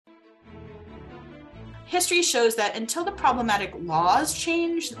history shows that until the problematic laws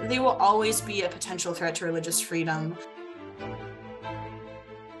change, they will always be a potential threat to religious freedom.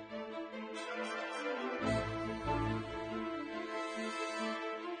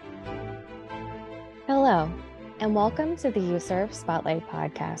 Hello, and welcome to the USCIRF Spotlight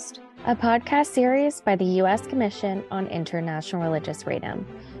Podcast, a podcast series by the U.S. Commission on International Religious Freedom,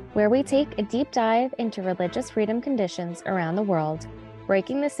 where we take a deep dive into religious freedom conditions around the world,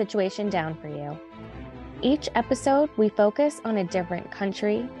 breaking the situation down for you. Each episode, we focus on a different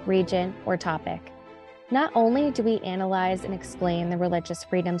country, region, or topic. Not only do we analyze and explain the religious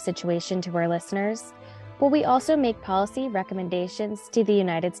freedom situation to our listeners, but we also make policy recommendations to the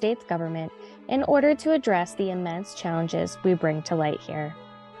United States government in order to address the immense challenges we bring to light here.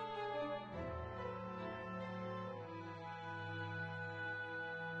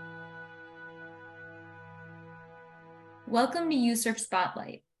 Welcome to USCIRF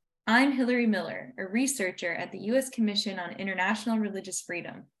Spotlight. I'm Hillary Miller, a researcher at the U.S. Commission on International Religious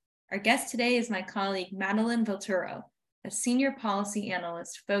Freedom. Our guest today is my colleague Madeline Velturo, a senior policy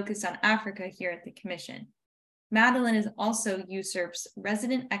analyst focused on Africa here at the Commission. Madeline is also USCIRF's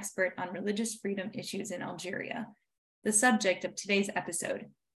resident expert on religious freedom issues in Algeria, the subject of today's episode.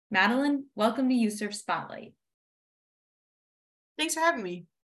 Madeline, welcome to USCIRF Spotlight. Thanks for having me.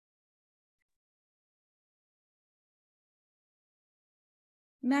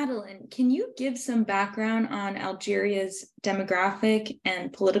 Madeline, can you give some background on Algeria's demographic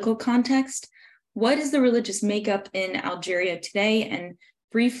and political context? What is the religious makeup in Algeria today? And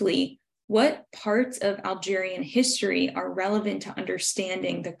briefly, what parts of Algerian history are relevant to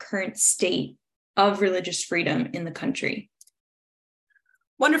understanding the current state of religious freedom in the country?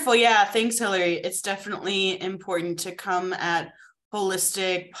 Wonderful. Yeah, thanks, Hillary. It's definitely important to come at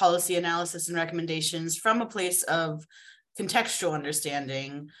holistic policy analysis and recommendations from a place of contextual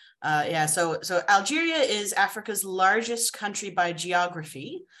understanding. So Algeria is Africa's largest country by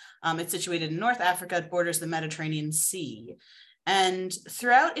geography. It's situated in North Africa. It borders the Mediterranean Sea. And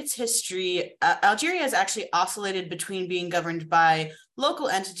throughout its history, Algeria has actually oscillated between being governed by local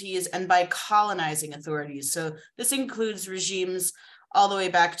entities and by colonizing authorities. So this includes regimes all the way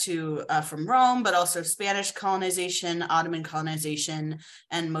back to from Rome, but also Spanish colonization, Ottoman colonization,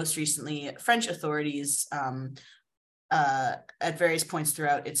 and most recently French authorities at various points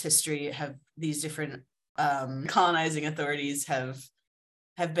throughout its history have these different colonizing authorities have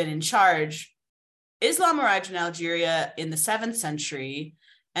been in charge. Islam arrived in Algeria in the 7th century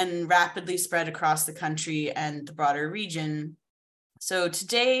and rapidly spread across the country and the broader region. So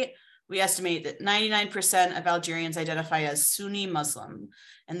today, we estimate that 99% of Algerians identify as Sunni Muslim,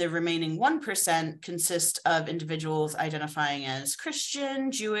 and the remaining 1% consist of individuals identifying as Christian,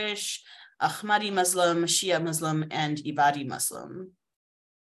 Jewish, Ahmadi Muslim, Shia Muslim, and Ibadi Muslim.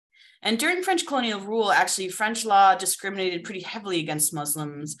 And during French colonial rule, actually, French law discriminated pretty heavily against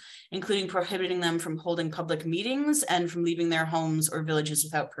Muslims, including prohibiting them from holding public meetings and from leaving their homes or villages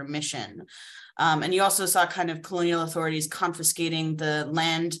without permission. And you also saw kind of colonial authorities confiscating the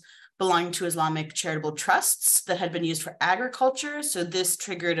land belonging to Islamic charitable trusts that had been used for agriculture. So this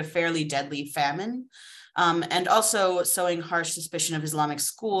triggered a fairly deadly famine. And also sowing harsh suspicion of Islamic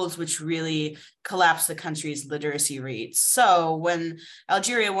schools, which really collapsed the country's literacy rates. So when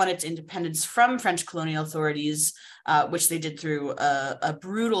Algeria won its independence from French colonial authorities, which they did through a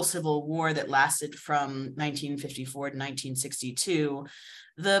brutal civil war that lasted from 1954 to 1962,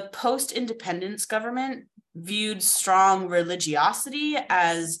 the post-independence government viewed strong religiosity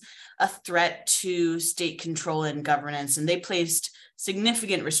as a threat to state control and governance, and they placed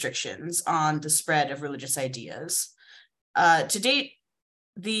significant restrictions on the spread of religious ideas. To date,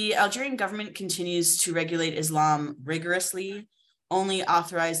 the Algerian government continues to regulate Islam rigorously. Only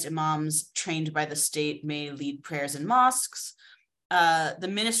authorized imams trained by the state may lead prayers in mosques. The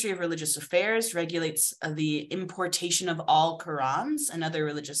Ministry of Religious Affairs regulates the importation of all Qurans and other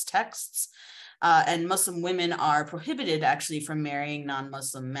religious texts, and Muslim women are prohibited actually from marrying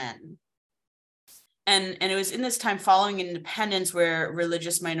non-Muslim men. And it was in this time following independence where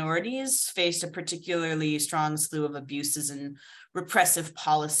religious minorities faced a particularly strong slew of abuses and repressive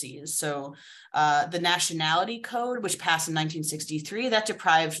policies. So the Nationality Code, which passed in 1963, that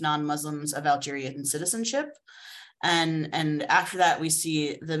deprived non-Muslims of Algerian citizenship. And after that, we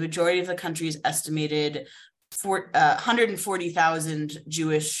see the majority of the country's estimated 140,000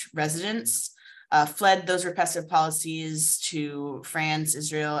 Jewish residents fled those repressive policies to France,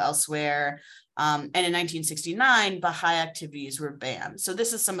 Israel, elsewhere. And in 1969, Baha'i activities were banned. So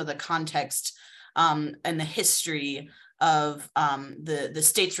this is some of the context and the history of the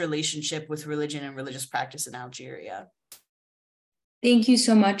state's relationship with religion and religious practice in Algeria. Thank you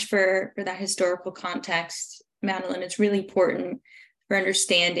so much for that historical context, Madeline. It's really important for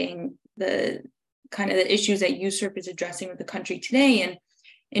understanding the kind of the issues that USCIRF is addressing with the country today. And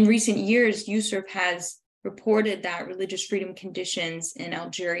in recent years, USCIRF has reported that religious freedom conditions in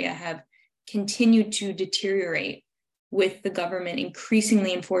Algeria have continued to deteriorate, with the government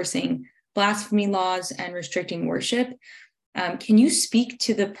increasingly enforcing blasphemy laws and restricting worship. Can you speak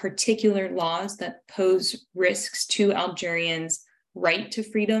to the particular laws that pose risks to Algerians' right to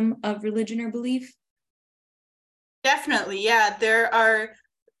freedom of religion or belief? Definitely, yeah. There are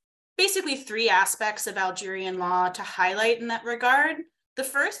basically three aspects of Algerian law to highlight in that regard. The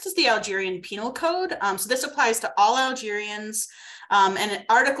first is the Algerian Penal Code. So this applies to all Algerians. And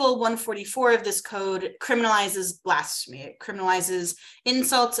Article 144 of this code criminalizes blasphemy. It criminalizes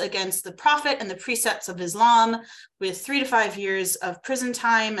insults against the Prophet and the precepts of Islam with 3 to 5 years of prison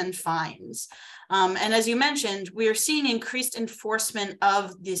time and fines. And as you mentioned, we are seeing increased enforcement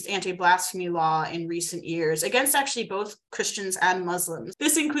of this anti-blasphemy law in recent years against actually both Christians and Muslims.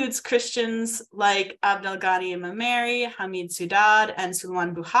 This includes Christians like Abdelghani Mameri, Hamid Soudad, and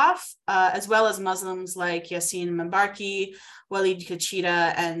Sulaiman Bouhaf, as well as Muslims like Yassine Membarki, Walid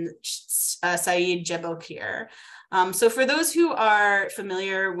Kachida, and Saeed Jebelkir. So for those who are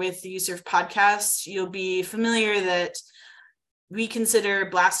familiar with the USCIRF podcast, you'll be familiar that we consider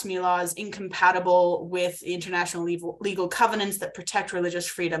blasphemy laws incompatible with the international legal covenants that protect religious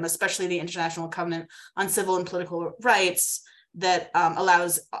freedom, especially the International Covenant on Civil and Political Rights that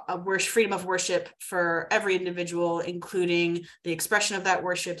allows freedom of worship for every individual, including the expression of that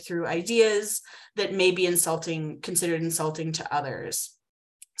worship through ideas that may be considered insulting to others.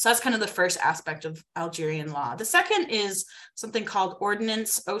 So that's kind of the first aspect of Algerian law. The second is something called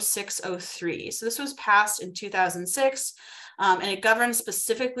Ordinance 0603. So this was passed in 2006. And it governs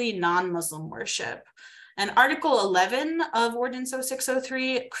specifically non-Muslim worship. And Article 11 of Ordinance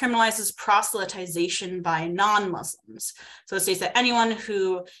 0603 criminalizes proselytization by non-Muslims. So it states that anyone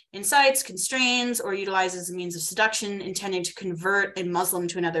who incites, constrains, or utilizes a means of seduction intending to convert a Muslim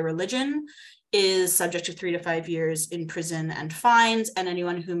to another religion is subject to 3 to 5 years in prison and fines, and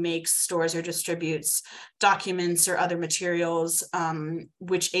anyone who makes, stores, or distributes documents or other materials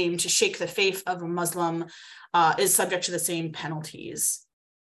which aim to shake the faith of a Muslim is subject to the same penalties.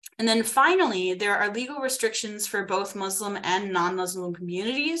 And then finally, there are legal restrictions for both Muslim and non-Muslim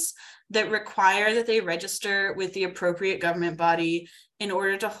communities that require that they register with the appropriate government body in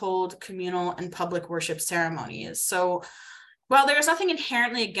order to hold communal and public worship ceremonies. So while there is nothing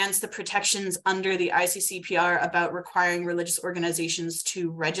inherently against the protections under the ICCPR about requiring religious organizations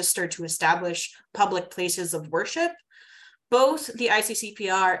to register to establish public places of worship, both the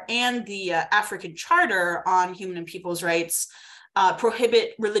ICCPR and the African Charter on Human and People's Rights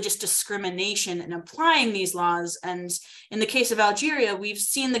prohibit religious discrimination in applying these laws. And in the case of Algeria, we've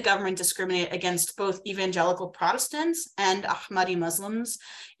seen the government discriminate against both evangelical Protestants and Ahmadi Muslims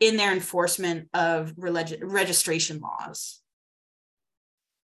in their enforcement of registration laws.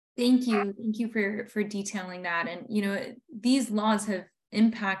 Thank you for detailing that. And these laws have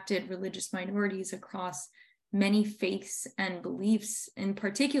impacted religious minorities across many faiths and beliefs. In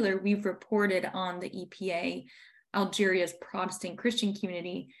particular, we've reported on the EPA, Algeria's Protestant Christian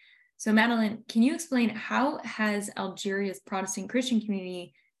community. So Madeline, can you explain how has Algeria's Protestant Christian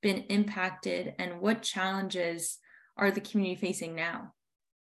community been impacted, and what challenges are the community facing now?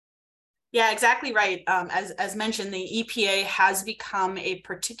 Yeah, exactly right. As mentioned, the EPA has become a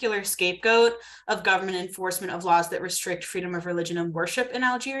particular scapegoat of government enforcement of laws that restrict freedom of religion and worship in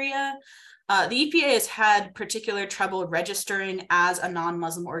Algeria. The EPA has had particular trouble registering as a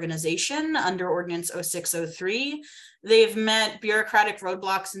non-Muslim organization under Ordinance 0603. They've met bureaucratic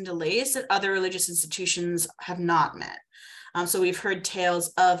roadblocks and delays that other religious institutions have not met. So we've heard tales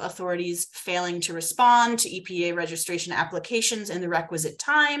of authorities failing to respond to EPA registration applications in the requisite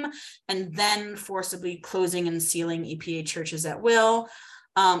time, and then forcibly closing and sealing EPA churches at will.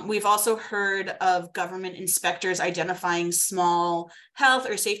 We've also heard of government inspectors identifying small health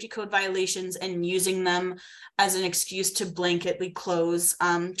or safety code violations and using them as an excuse to blanketly close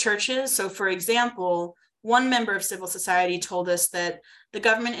churches. So for example, one member of civil society told us that the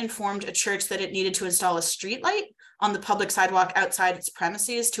government informed a church that it needed to install a streetlight on the public sidewalk outside its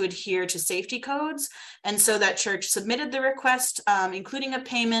premises to adhere to safety codes. And so that church submitted the request, including a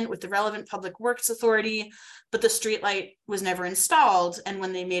payment with the relevant public works authority, but the streetlight was never installed. And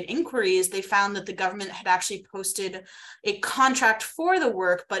when they made inquiries, they found that the government had actually posted a contract for the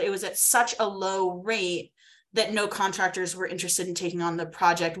work, but it was at such a low rate that no contractors were interested in taking on the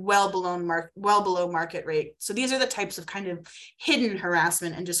project, well below market rate. So these are the types of kind of hidden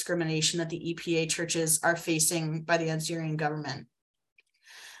harassment and discrimination that the EPA churches are facing by the Algerian government.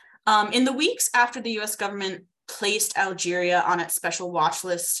 In the weeks after the US government placed Algeria on its special watch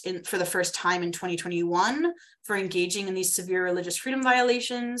list for the first time in 2021 for engaging in these severe religious freedom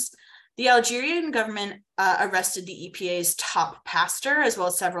violations, the Algerian government arrested the EPA's top pastor, as well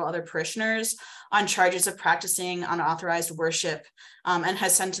as several other parishioners, on charges of practicing unauthorized worship, and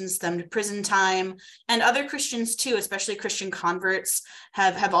has sentenced them to prison time. And other Christians too, especially Christian converts,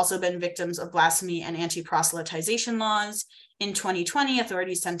 have also been victims of blasphemy and anti-proselytization laws. In 2020,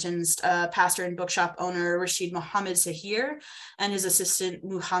 authorities sentenced pastor and bookshop owner Rashid Mohammed Sahir and his assistant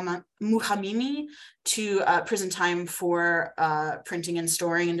Muhamimi to prison time for printing and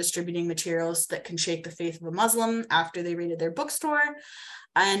storing and distributing materials that can shake the faith of a Muslim after they raided their bookstore.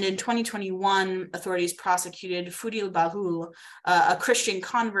 And in 2021, authorities prosecuted Fudil Bahul, a Christian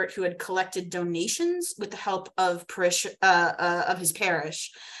convert who had collected donations with the help of his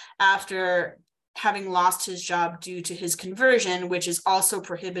parish after having lost his job due to his conversion, which is also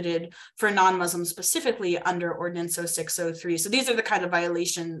prohibited for non-Muslims specifically under Ordinance 0603. So these are the kind of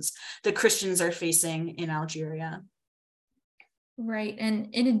violations that Christians are facing in Algeria. Right.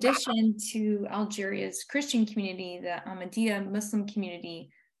 And in addition to Algeria's Christian community, the Ahmadiyya Muslim community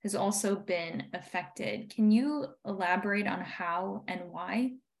has also been affected. Can you elaborate on how and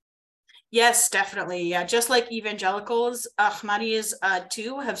why? Yes, definitely. Yeah, just like evangelicals, Ahmadis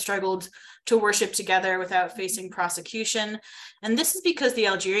too have struggled to worship together without facing prosecution. And this is because the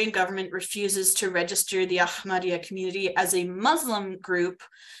Algerian government refuses to register the Ahmadiyya community as a Muslim group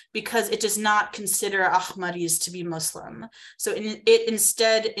because it does not consider Ahmadis to be Muslim. So it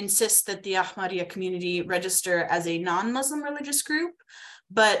instead insists that the Ahmadiyya community register as a non-Muslim religious group,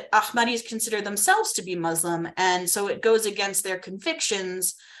 but Ahmadis consider themselves to be Muslim. And so it goes against their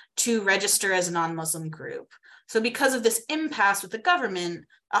convictions to register as a non-Muslim group. So because of this impasse with the government,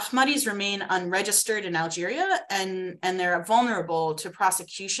 Ahmadis remain unregistered in Algeria and they're vulnerable to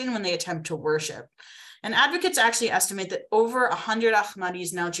prosecution when they attempt to worship. And advocates actually estimate that over 100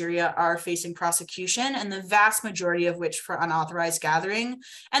 Ahmadis in Algeria are facing prosecution, and the vast majority of which for unauthorized gathering,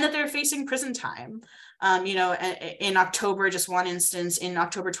 and that they're facing prison time. In October, just one instance, in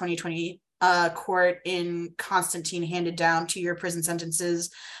October 2020, court in Constantine handed down 2-year prison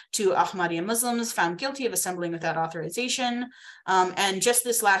sentences to Ahmadiyya Muslims found guilty of assembling without authorization. And just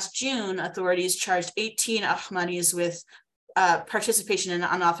this last June, authorities charged 18 Ahmadis with participation in an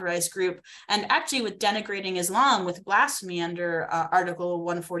unauthorized group, and actually with denigrating Islam with blasphemy under Article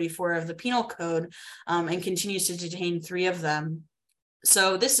 144 of the Penal Code, and continues to detain 3 of them.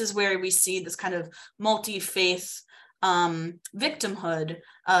 So this is where we see this kind of multi-faith victimhood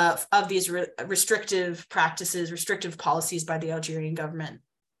of these restrictive practices, restrictive policies by the Algerian government.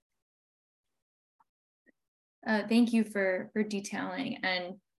 Thank you for detailing.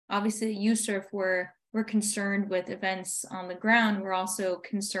 And obviously, USCIRF, we're concerned with events on the ground. We're also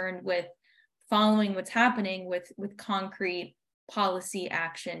concerned with following what's happening with concrete policy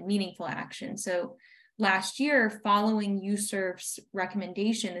action, meaningful action. So last year, following USCIRF's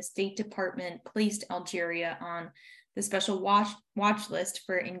recommendation, the State Department placed Algeria on the special watch list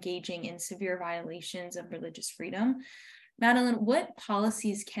for engaging in severe violations of religious freedom. Madeline, what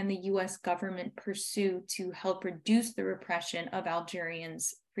policies can the U.S. government pursue to help reduce the repression of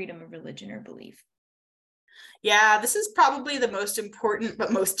Algerians' freedom of religion or belief? Yeah, this is probably the most important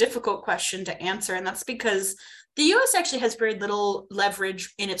but most difficult question to answer, and that's because the U.S. actually has very little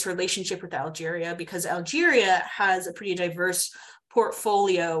leverage in its relationship with Algeria, because Algeria has a pretty diverse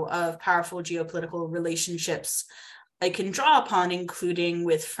portfolio of powerful geopolitical relationships I can draw upon, including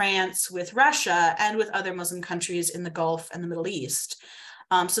with France, with Russia, and with other Muslim countries in the Gulf and the Middle East.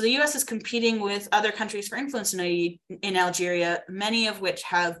 So the US is competing with other countries for influence in Algeria, many of which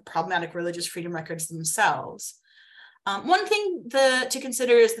have problematic religious freedom records themselves. One thing to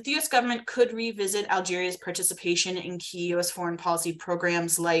consider is that the US government could revisit Algeria's participation in key US foreign policy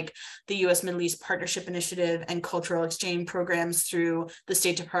programs like the US Middle East Partnership Initiative and cultural exchange programs through the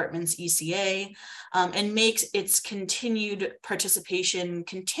State Department's ECA, and makes its continued participation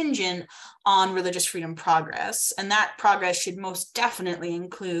contingent on religious freedom progress. And that progress should most definitely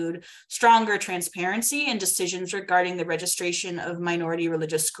include stronger transparency in decisions regarding the registration of minority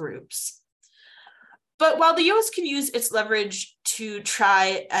religious groups. But while the US can use its leverage to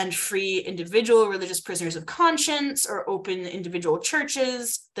try and free individual religious prisoners of conscience or open individual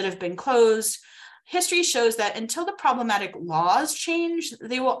churches that have been closed, history shows that until the problematic laws change,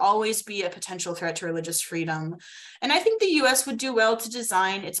 they will always be a potential threat to religious freedom. And I think the US would do well to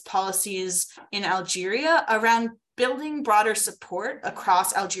design its policies in Algeria around building broader support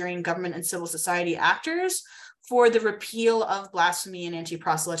across Algerian government and civil society actors for the repeal of blasphemy and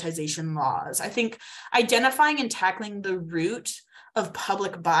anti-proselytization laws. I think identifying and tackling the root of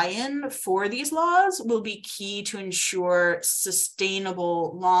public buy-in for these laws will be key to ensure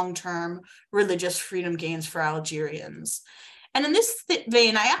sustainable long-term religious freedom gains for Algerians. And in this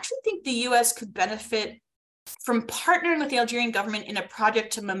vein, I actually think the US could benefit from partnering with the Algerian government in a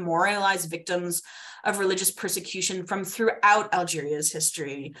project to memorialize victims of religious persecution from throughout Algeria's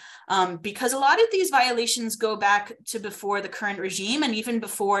history, because a lot of these violations go back to before the current regime and even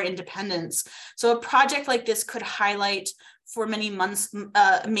before independence. So a project like this could highlight, for many months,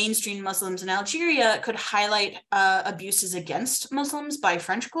 mainstream Muslims in Algeria, could highlight abuses against Muslims by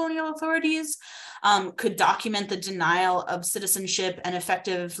French colonial authorities, could document the denial of citizenship and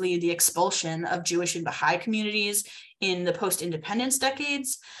effectively the expulsion of Jewish and Baha'i communities in the post-independence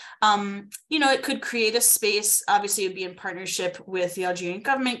decades. It could create a space, obviously it would be in partnership with the Algerian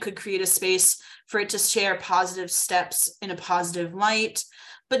government, could create a space for it to share positive steps in a positive light.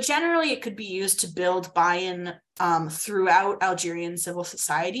 But generally, it could be used to build buy-in throughout Algerian civil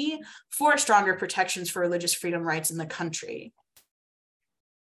society for stronger protections for religious freedom rights in the country.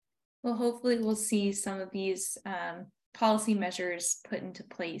 Well, hopefully we'll see some of these policy measures put into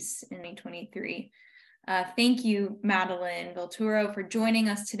place in 2023. Thank you, Madeline Villatoro, for joining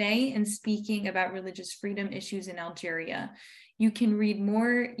us today and speaking about religious freedom issues in Algeria. You can read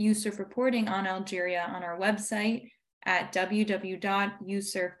more USCIRF reporting on Algeria on our website at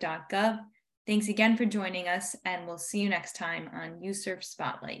www.uscirf.gov. Thanks again for joining us, and we'll see you next time on USCIRF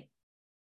Spotlight.